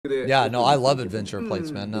Yeah, no, I love adventure plates,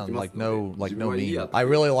 man. No, no meme. I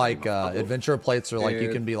really like adventure plates are like you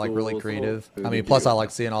can be like really creative. I mean, plus I like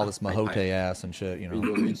seeing all this Mahote ass and shit, you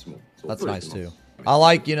know. That's nice too. I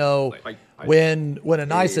like, you know, when a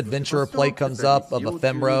nice adventurer plate comes up of a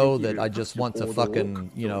Femro that I just want to fucking,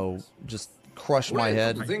 you know, just crush my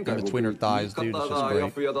head in between her thighs, dude. It's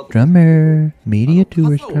just great. Drummer, media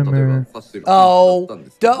tours drummer. Oh,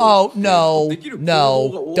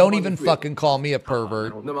 no. Don't even fucking call me a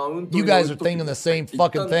pervert. You guys are thinking the same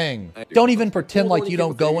fucking thing. Don't even pretend like you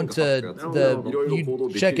don't go into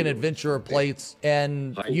you checking adventurer plates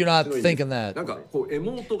and you're not thinking that.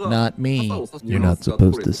 Not me. You're not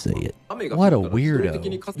supposed to say it. What a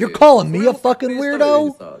weirdo. You're calling me a fucking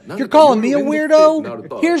weirdo? You're calling me a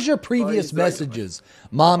weirdo? Here's your previous messages.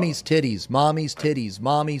 Mommy's titties, mommy's titties,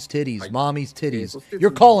 mommy's titties, mommy's titties.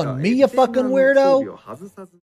 You're calling me a fucking weirdo?